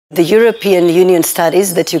The European Union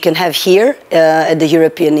studies that you can have here at the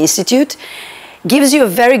European Institute gives you a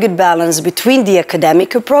very good balance between the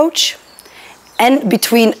academic approach and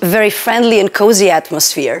between very friendly and cozy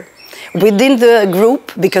atmosphere within the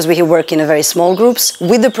group, because we work in a very small groups,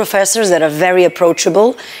 with the professors that are very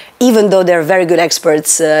approachable, even though they're very good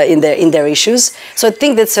experts in their issues. So I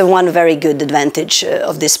think that's one very good advantage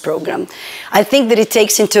of this program. I think that it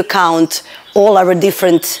takes into account all our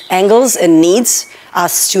different angles and needs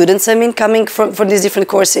as students, coming from these different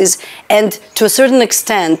courses, and to a certain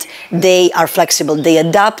extent, they are flexible. They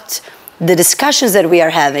adapt the discussions that we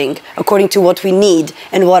are having according to what we need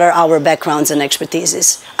and what are our backgrounds and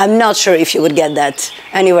expertises. I'm not sure if you would get that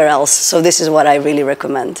anywhere else, so this is what I really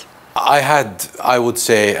recommend. I had, I would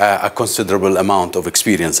say, a considerable amount of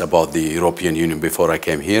experience about the European Union before I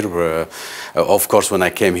came here. Of course, when I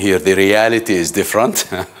came here, the reality is different.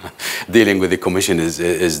 Dealing with the Commission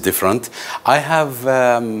is different. I have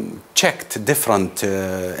checked different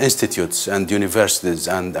institutes and universities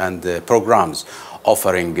and programs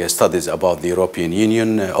offering studies about the European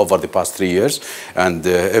Union over the past 3 years, and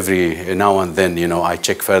every now and then, I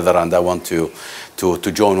check further and I want to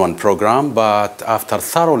join one program. But after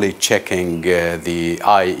thoroughly checking the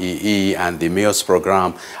IEE and the MEUS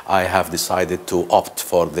program, I have decided to opt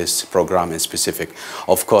for this program in specific.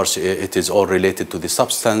 Of course, it is all related to the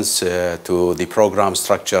substance, to the program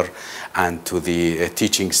structure, and to the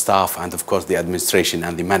teaching staff, and of course the administration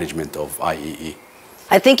and the management of IEE.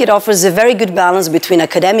 I think it offers a very good balance between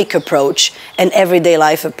academic approach and everyday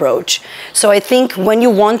life approach. So I think when you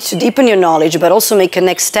want to deepen your knowledge but also make a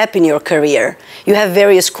next step in your career, you have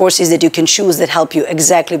various courses that you can choose that help you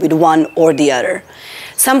exactly with one or the other.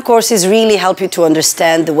 Some courses really help you to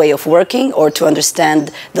understand the way of working or to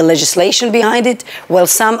understand the legislation behind it, while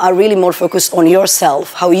some are really more focused on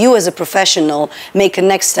yourself, how you as a professional make a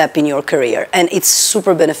next step in your career. And it's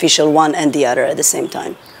super beneficial, one and the other at the same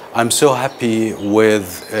time. I'm so happy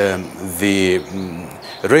with the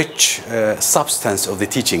rich substance of the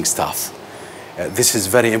teaching staff. This is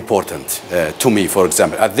very important to me, for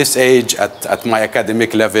example. At this age, at my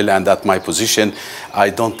academic level and at my position, I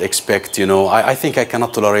don't expect, I think I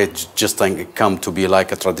cannot tolerate just come to be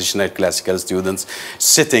like a traditional classical student,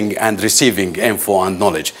 sitting and receiving info and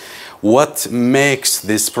knowledge. What makes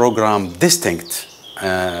this program distinct,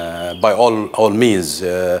 by all means,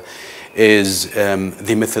 is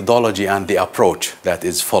the methodology and the approach that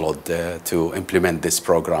is followed to implement this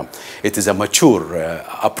program. It is a mature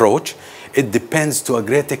approach. It depends to a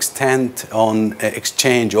great extent on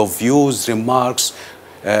exchange of views, remarks,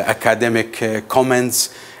 academic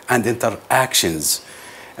comments, and interactions.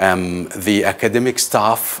 The academic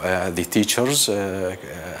staff, the teachers,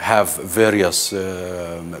 have various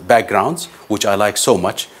backgrounds, which I like so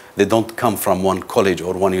much. They don't come from one college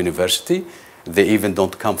or one university. They even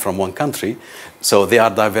don't come from one country, so they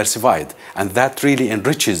are diversified. And that really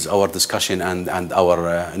enriches our discussion and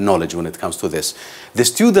our knowledge when it comes to this. The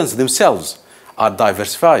students themselves are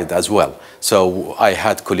diversified as well. So I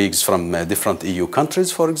had colleagues from different EU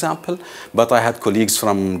countries, for example, but I had colleagues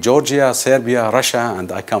from Georgia, Serbia, Russia,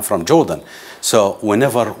 and I come from Jordan. So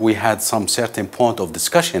whenever we had some certain point of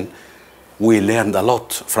discussion, we learned a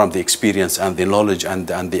lot from the experience and the knowledge and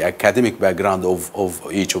the academic background of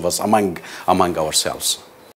each of us among ourselves.